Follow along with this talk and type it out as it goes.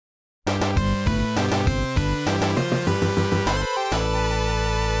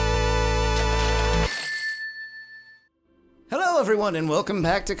everyone, and welcome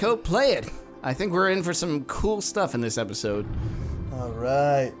back to Coplayit. I think we're in for some cool stuff in this episode.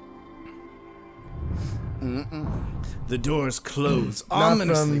 Alright. The doors close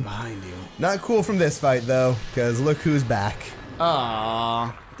ominously behind you. Not cool from this fight, though, because look who's back.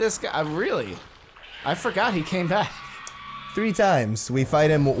 Aww, this guy, really? I forgot he came back. 3 times. We fight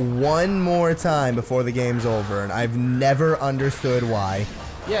him one more time before the game's over, and I've never understood why.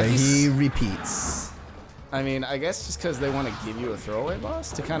 Yeah, but he repeats. I mean, I guess just because they want to give you a throwaway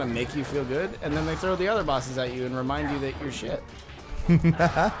boss to kind of make you feel good, and then they throw the other bosses at you and remind you that you're shit.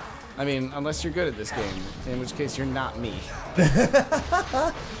 I mean, unless you're good at this game, in which case you're not me.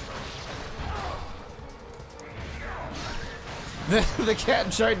 The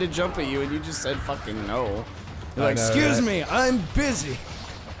cat tried to jump at you and you just said fucking no. You're like, excuse me, I'm busy.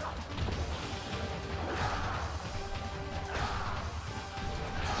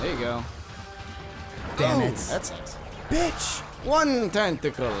 There you go. Damn it. That sucks. Bitch! 1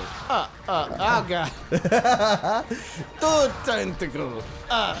 tentacle. Oh god. 2 tentacle.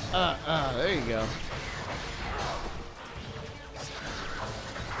 There you go.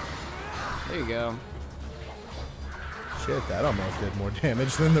 There you go. Shit, that almost did more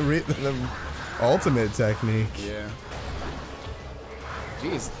damage than the ultimate technique. Yeah.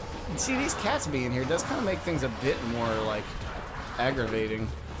 Jeez. See, these cats being here does kind of make things a bit more, like, aggravating.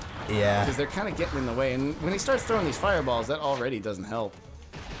 Yeah. Because they're kind of getting in the way, and when he starts throwing these fireballs, that already doesn't help.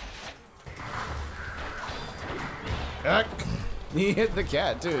 He hit the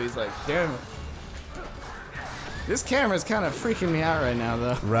cat, too. He's like, damn it. This camera's kind of freaking me out right now,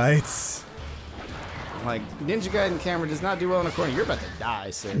 though. Right. Like, Ninja Gaiden camera does not do well in a corner. You're about to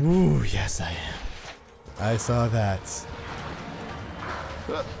die, sir. Ooh, yes I am. I saw that.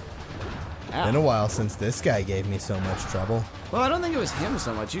 Been a while since this guy gave me so much trouble. Well, I don't think it was him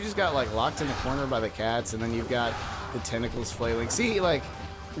so much. You just got, like, locked in the corner by the cats, and then you've got the tentacles flailing. See, like,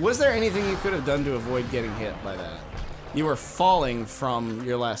 was there anything you could have done to avoid getting hit by that? You were falling from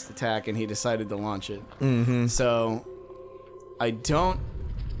your last attack, and he decided to launch it. Mm-hmm. So, I don't...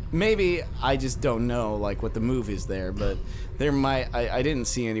 Maybe I just don't know, like, what the move is there, but there might... I didn't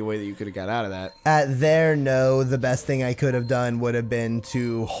see any way that you could have got out of that. At their no, the best thing I could have done would have been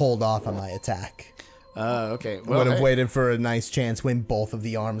to hold off on my attack. Okay. Well, would have waited for a nice chance when both of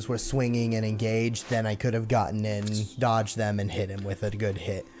the arms were swinging and engaged. Then I could have gotten in, dodged them, and hit him with a good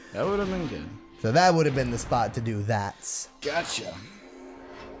hit. That would have been good. So that would have been the spot to do that. Gotcha.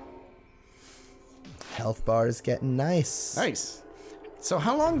 Health bar is getting nice. Nice. So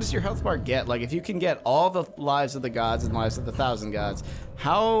how long does your health bar get? Like, if you can get all the lives of the gods and lives of the 1,000 gods,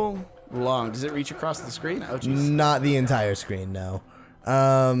 how long? Does it reach across the screen? Oh, jeez. Not the entire screen, no.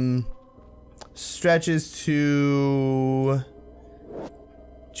 Stretches to...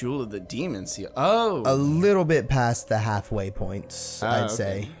 Jewel of the Demon Seal. Oh! A little bit past the halfway points, I'd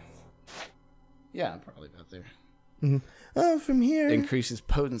say. Yeah, probably about there. Mm-hmm. Oh, from here. Increases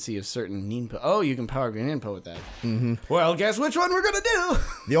potency of certain ninpo. Oh, you can power up your ninpo with that. Mm-hmm. Well, guess which one we're gonna do?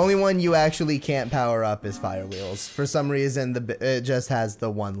 The only one you actually can't power up is Fire Wheels. For some reason, it just has the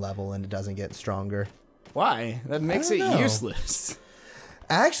 1 level and it doesn't get stronger. Why? That makes it useless.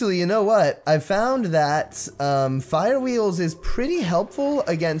 Actually, you know what? I found that Fire Wheels is pretty helpful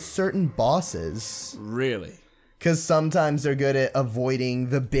against certain bosses. Really? Because sometimes they're good at avoiding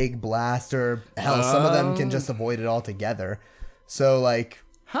the big blast, or hell, some of them can just avoid it altogether. So, like,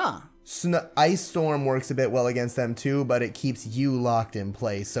 Ice Storm works a bit well against them too, but it keeps you locked in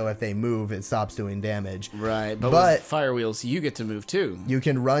place. So if they move, it stops doing damage. Right, but with Fire Wheels, you get to move too. You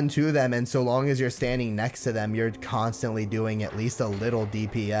can run to them, and so long as you're standing next to them, you're constantly doing at least a little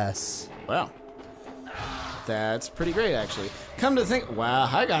DPS. Wow. That's pretty great, actually. Come to think... Wow,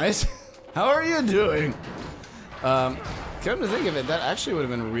 hi guys. How are you doing? Come to think of it, that actually would have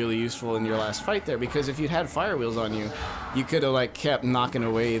been really useful in your last fight there, because if you'd had Fire Wheels on you, you could have, like, kept knocking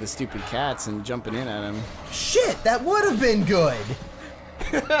away the stupid cats and jumping in at them. Shit, that would have been good!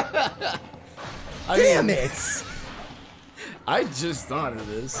 Damn it! I just thought of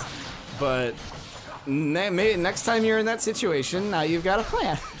this, but maybe next time you're in that situation, now you've got a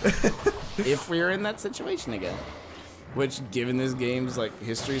plan. If we're in that situation again. Which, given this game's, like,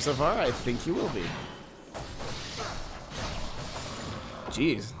 history so far, I think you will be.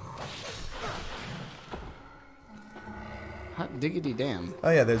 Jeez. Hot diggity damn. Oh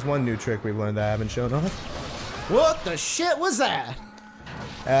yeah, there's one new trick we've learned that I haven't shown off. What the shit was that?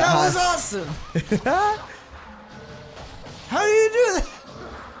 That was awesome! How do you do that?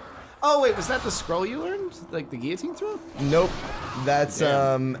 Oh wait, was that the scroll you learned? Like the guillotine throw? Nope. That's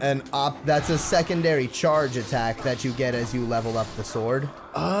that's a secondary charge attack that you get as you level up the sword.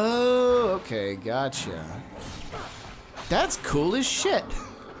 Oh, okay, gotcha. That's cool as shit.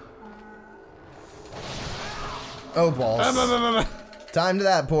 Oh, balls. Time to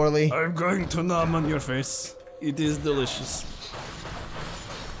that, poorly. I'm going to nom on your face. It is delicious.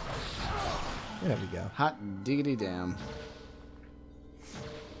 There we go. Hot diggity damn.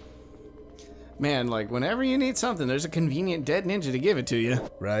 Man, like, whenever you need something, there's a convenient dead ninja to give it to you.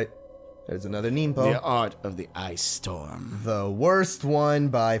 Right. There's another Nimpo. The art of the ice storm. The worst one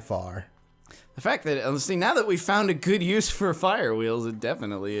by far. The fact that, honestly, now that we found a good use for fire wheels, it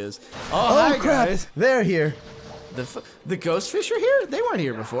definitely is. Oh, Oh, hi, crap. guys. They're here. The ghost fish are here? They weren't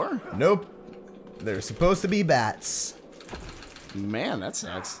here before. Nope. They're supposed to be bats. Man, that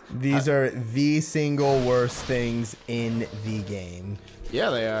sucks. These are the single worst things in the game. Yeah,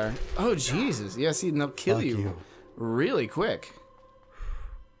 they are. Oh, Jesus. Yeah, see, they'll kill Fuck you you. really quick.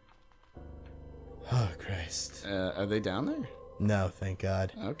 Oh, Christ. Are they down there? No, thank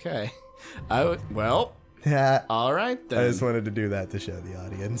God. Okay. Well, Yeah. all right then. I just wanted to do that to show the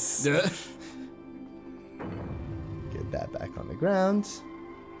audience. Get that back on the ground.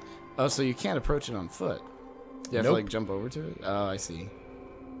 Oh, so you can't approach it on foot. You have to, like, jump over to it? Oh, I see.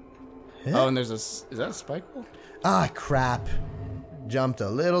 Oh, and there's a... Is that a spike wall? Ah, crap. Jumped a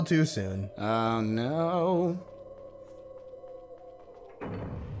little too soon. Oh, no.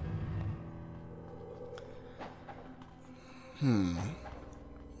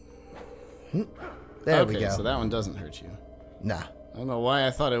 There we go. So that one doesn't hurt you. Nah. I don't know why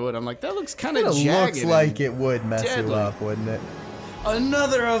I thought it would. I'm like, that looks kind of It jagged. looks like and it would mess deadly. you up, wouldn't it?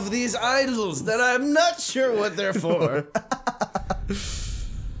 Another of these idols that I'm not sure what they're for.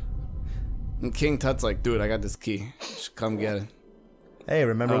 And King Tut's like, dude, I got this key. Just come get it. Hey,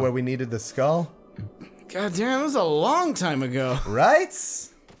 remember Oh. where we needed the skull? God damn, it was a long time ago. Right?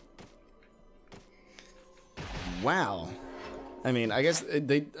 Wow. I mean, I guess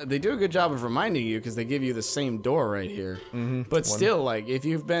they do a good job of reminding you because they give you the same door right here. Mm-hmm. But still, like, if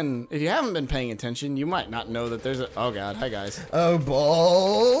you haven't been paying attention, you might not know that there's a... Oh, God. Hi, guys. Oh,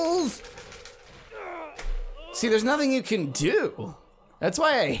 balls! See, there's nothing you can do. That's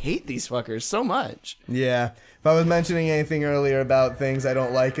why I hate these fuckers so much. Yeah. If I was mentioning anything earlier about things I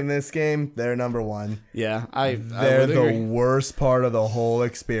don't like in this game, they're number one. Yeah, They're would the agree. worst part of the whole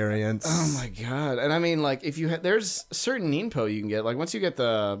experience. Oh my god! And I mean, like, if you there's certain Ninpo you can get. Like, once you get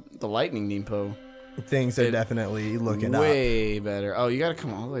the lightning Ninpo, Things are definitely looking up. way better. Oh, you got to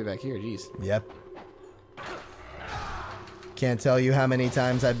come all the way back here. Jeez. Yep. Can't tell you how many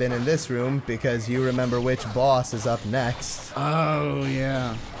times I've been in this room because you remember which boss is up next. Oh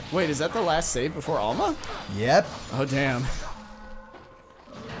yeah. Wait, is that the last save before Alma? Yep. Oh damn.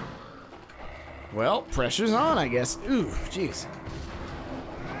 Well, pressure's on, I guess. Ooh, jeez.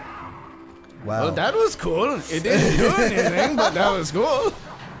 Wow. Well, that was cool. It didn't do anything, but that was cool.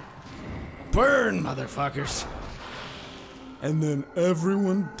 Burn, motherfuckers. And then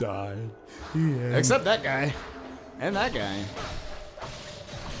everyone died. Yeah. Except that guy. And that guy.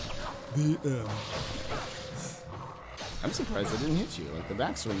 The end. I'm surprised it didn't hit you. Like, the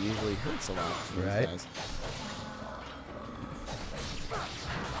backswing usually hurts a lot for these Right. guys.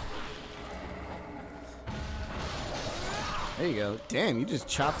 There you go. Damn, you just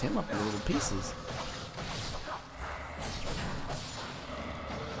chopped him up into little pieces.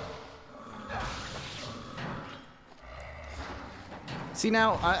 See,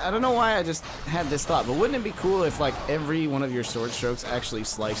 now, I don't know why I just had this thought, but wouldn't it be cool if, like, every one of your sword strokes actually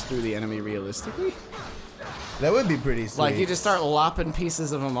sliced through the enemy realistically? That would be pretty sweet. Like, you just start lopping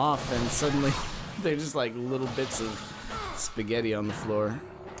pieces of them off, and suddenly they're just, like, little bits of spaghetti on the floor.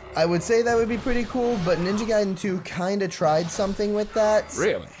 I would say that would be pretty cool, but Ninja Gaiden 2 kind of tried something with that.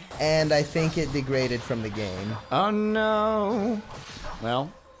 Really? And I think it degraded from the game. Oh, no.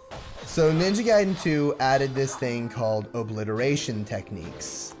 Well... So Ninja Gaiden 2 added this thing called obliteration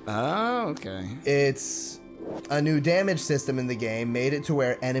techniques. Oh, okay. It's a new damage system in the game, made it to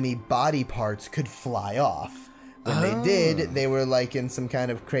where enemy body parts could fly off. When they did, they were like in some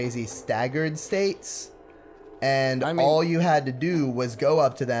kind of crazy staggered states. And I mean, all you had to do was go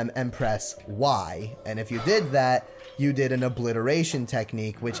up to them and press Y. And if you did that, you did an obliteration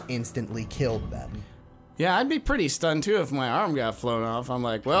technique, which instantly killed them. yeah, I'd be pretty stunned too if my arm got flown off. I'm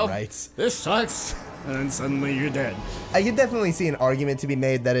like, well, Right. this sucks. And then suddenly you're dead. I could definitely see an argument to be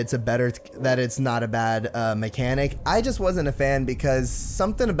made that it's not a bad mechanic. I just wasn't a fan because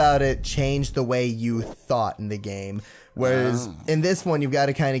something about it changed the way you thought in the game. Whereas in this one, you've got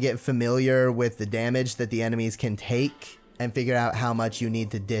to kind of get familiar with the damage that the enemies can take and figure out how much you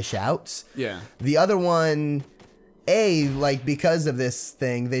need to dish out. Yeah. The other one, like, because of this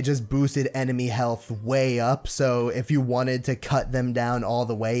thing, they just boosted enemy health way up. So if you wanted to cut them down all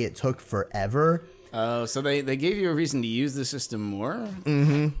the way, it took forever. Oh, so they gave you a reason to use the system more?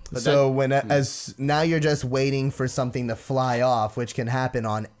 Mm-hmm. So now you're just waiting for something to fly off, which can happen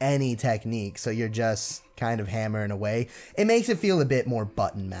on any technique. So you're just kind of hammering away. It makes it feel a bit more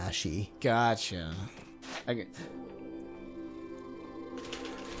button mashy. Gotcha.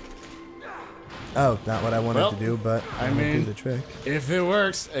 Oh, not what I wanted to do, but I mean, do the trick. If it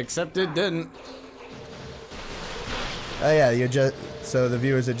works, except it didn't. Oh yeah, so the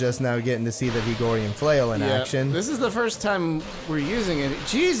viewers are just now getting to see the Vigorian flail in action. This is the first time we're using it.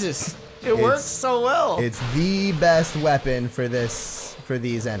 Jesus, it works so well. It's the best weapon for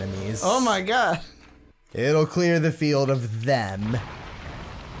these enemies. Oh my god. It'll clear the field of them.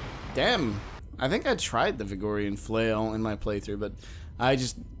 Damn. I think I tried the Vigorian flail in my playthrough, but I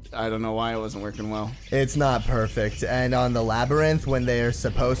don't know why it wasn't working well. It's not perfect. And on the labyrinth, when they're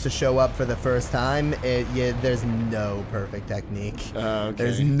supposed to show up for the first time, there's no perfect technique. Okay.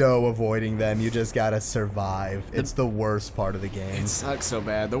 There's no avoiding them. You just gotta survive. It's the worst part of the game. It sucks so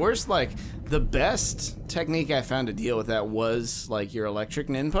bad. The best technique I found to deal with that was like your electric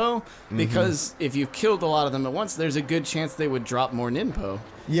ninpo, because if you killed a lot of them at once, there's a good chance they would drop more ninpo.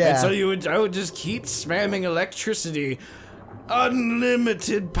 Yeah. And so I would just keep spamming electricity.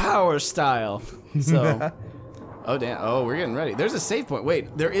 Unlimited power style. So, oh damn! Oh, we're getting ready. There's a save point.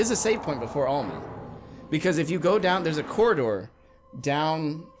 Wait, there is a save point before Alma, because if you go down, there's a corridor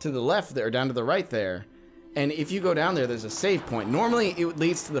down to the left there, down to the right there, and if you go down there, there's a save point. Normally, it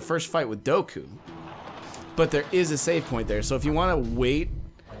leads to the first fight with Doku, but there is a save point there. So if you want to wait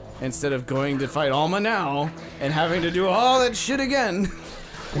instead of going to fight Alma now and having to do all that shit again,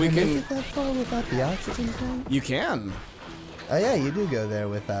 we can. Make it that far without the oxygen tank? You can. Oh yeah, you do go there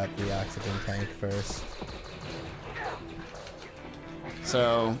without the oxygen tank first.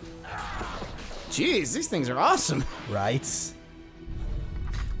 So, geez, these things are awesome. Right?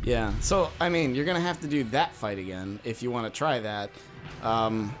 Yeah, so, I mean, you're gonna have to do that fight again if you want to try that.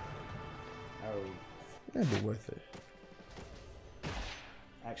 That'd be worth it.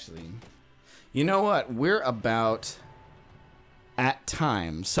 Actually, you know what? We're about at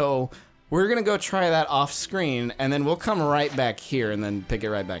time, so we're going to go try that off screen, and then we'll come right back here and then pick it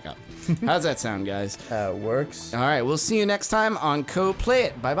right back up. How's that sound, guys? Works. All right, we'll see you next time on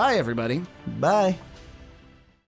Coplayit. Bye-bye, everybody. Bye.